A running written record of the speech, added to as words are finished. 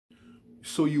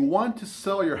So you want to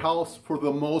sell your house for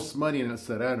the most money in a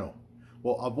Sereno.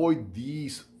 Well, avoid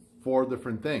these 4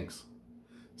 different things.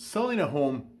 Selling a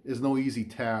home is no easy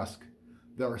task.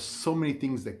 There are so many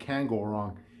things that can go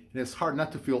wrong, and it's hard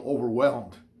not to feel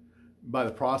overwhelmed by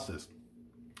the process.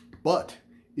 But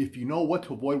if you know what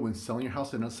to avoid when selling your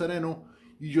house in a Sereno,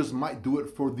 you just might do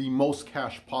it for the most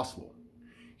cash possible.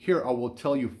 Here I will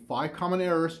tell you 5 common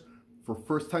errors for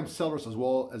first-time sellers as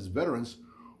well as veterans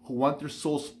who want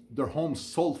their homes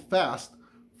sold fast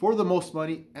for the most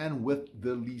money and with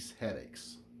the least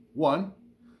headaches. 1,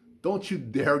 don't you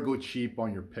dare go cheap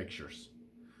on your pictures.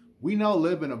 We now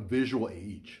live in a visual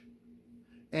age,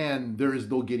 and there is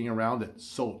no getting around it.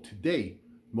 So today,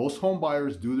 most home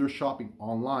buyers do their shopping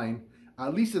online,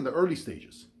 at least in the early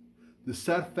stages. The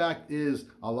sad fact is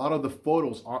a lot of the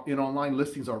photos in online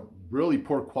listings are really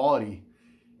poor quality,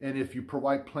 and if you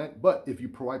provide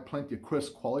plenty of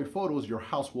crisp quality photos, your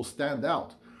house will stand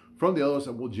out from the others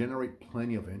and will generate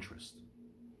plenty of interest.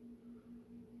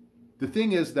 The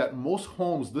thing is that most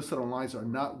homes listed online are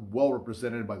not well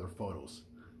represented by their photos.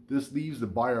 This leaves the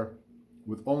buyer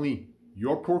with only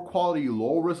your poor quality,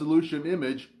 low resolution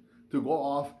image to go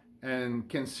off and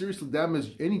can seriously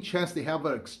damage any chance they have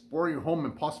of exploring your home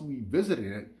and possibly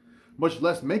visiting it, much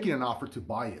less making an offer to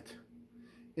buy it.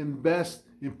 Invest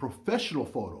in professional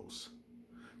photos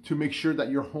to make sure that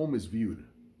your home is viewed.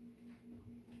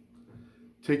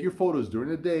 Take your photos during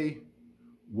the day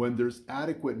when there's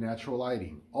adequate natural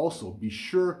lighting. Also, be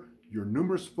sure your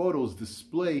numerous photos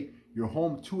display your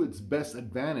home to its best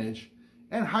advantage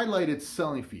and highlight its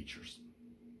selling features.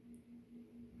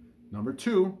 Number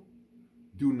 2,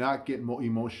 do not get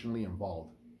emotionally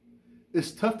involved.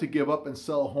 It's tough to give up and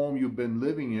sell a home you've been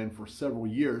living in for several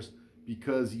years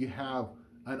because you have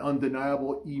an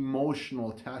undeniable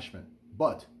emotional attachment,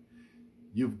 but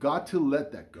you've got to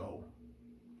let that go.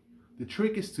 The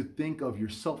trick is to think of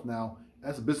yourself now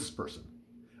as a business person,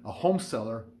 a home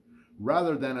seller,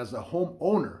 rather than as a home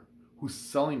owner who's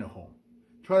selling a home.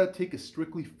 Try to take a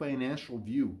strictly financial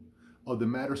view of the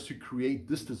matters to create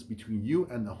distance between you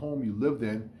and the home you lived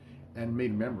in and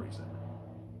made memories in.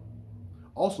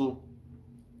 Also,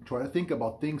 try to think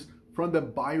about things from the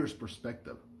buyer's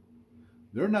perspective.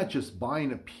 They're not just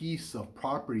buying a piece of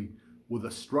property with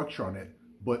a structure on it,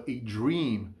 but a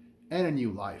dream and a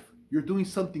new life. You're doing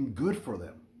something good for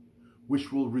them,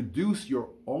 which will reduce your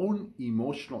own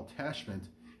emotional attachment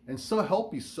and still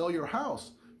help you sell your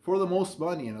house for the most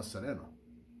money in a Sereno.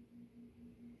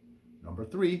 Number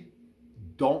 3,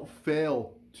 don't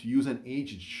fail to use an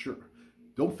agent.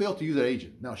 Don't fail to use an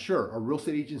agent. Now, sure, our real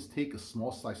estate agents take a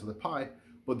small slice of the pie,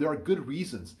 but there are good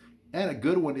reasons, and a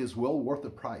good one is well worth the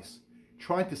price.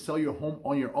 Trying to sell your home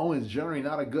on your own is generally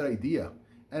not a good idea,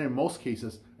 and in most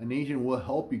cases, an agent will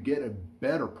help you get a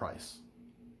better price.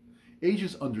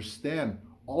 Agents understand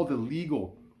all the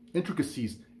legal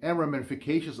intricacies and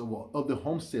ramifications of the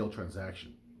home sale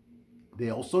transaction.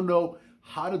 They also know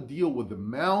how to deal with the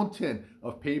mountain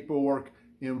of paperwork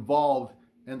involved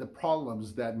and the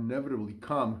problems that inevitably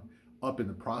come up in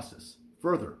the process.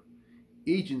 Further,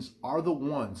 agents are the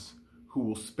ones who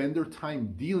will spend their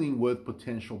time dealing with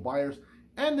potential buyers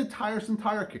and the tiresome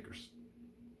tire kickers.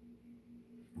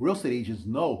 Real estate agents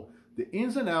know the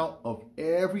ins and outs of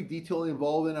every detail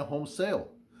involved in a home sale.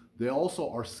 They also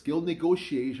are skilled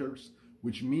negotiators,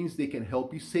 which means they can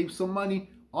help you save some money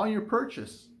on your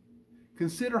purchase.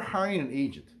 Consider hiring an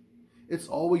agent. It's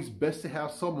always best to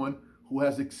have someone who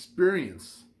has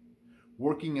experience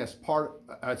working as part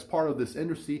of this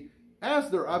industry as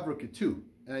their advocate too.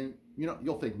 And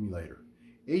you'll thank me later.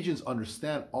 Agents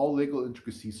understand all legal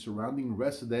intricacies surrounding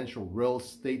residential real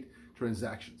estate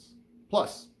transactions.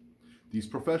 Plus, these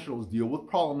professionals deal with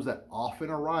problems that often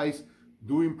arise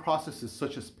during processes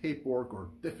such as paperwork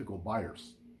or difficult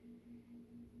buyers.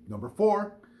 Number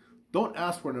 4, don't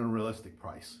ask for an unrealistic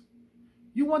price.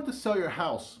 You want to sell your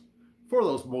house for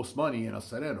those most money in a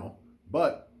Sereno,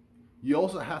 but you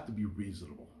also have to be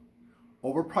reasonable.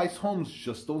 Overpriced homes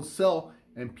just don't sell,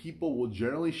 and people will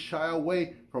generally shy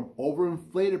away from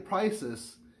overinflated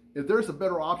prices if there's a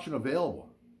better option available.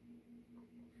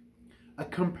 A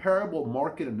comparable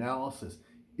market analysis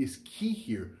is key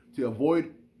here to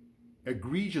avoid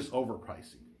egregious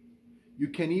overpricing. You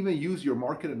can even use your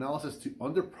market analysis to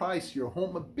underprice your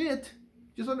home a bit,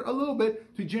 just a little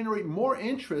bit, to generate more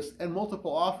interest and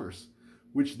multiple offers,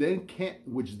 which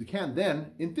can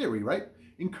then, in theory, right,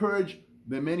 encourage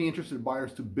the many interested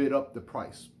buyers to bid up the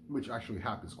price, which actually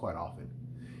happens quite often.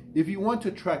 If you want to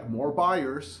attract more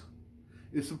buyers,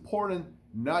 it's important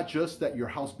not just that your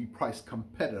house be priced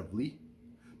competitively,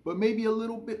 but maybe a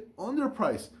little bit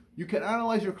underpriced. You can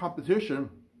analyze your competition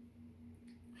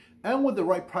And with the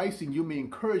right pricing, you may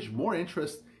encourage more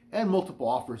interest and multiple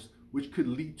offers, which could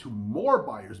lead to more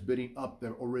buyers bidding up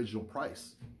their original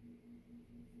price.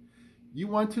 You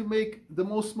want to make the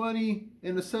most money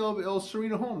in the sale of El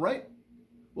Sereno home, right?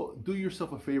 Well, do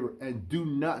yourself a favor and do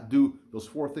not do those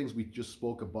 4 things we just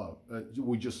spoke about.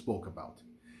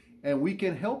 And we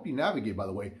can help you navigate, by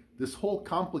the way, this whole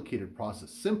complicated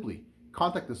process. Simply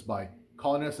contact us by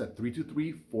calling us at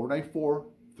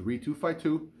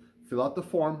 323-494-3252. Fill out the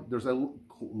form. There's a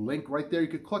link right there. You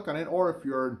could click on it, or if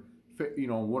you're,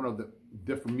 one of the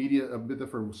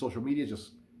different social media,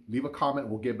 just leave a comment.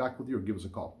 We'll get back with you or give us a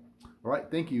call. All right.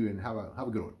 Thank you, and have a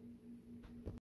good one.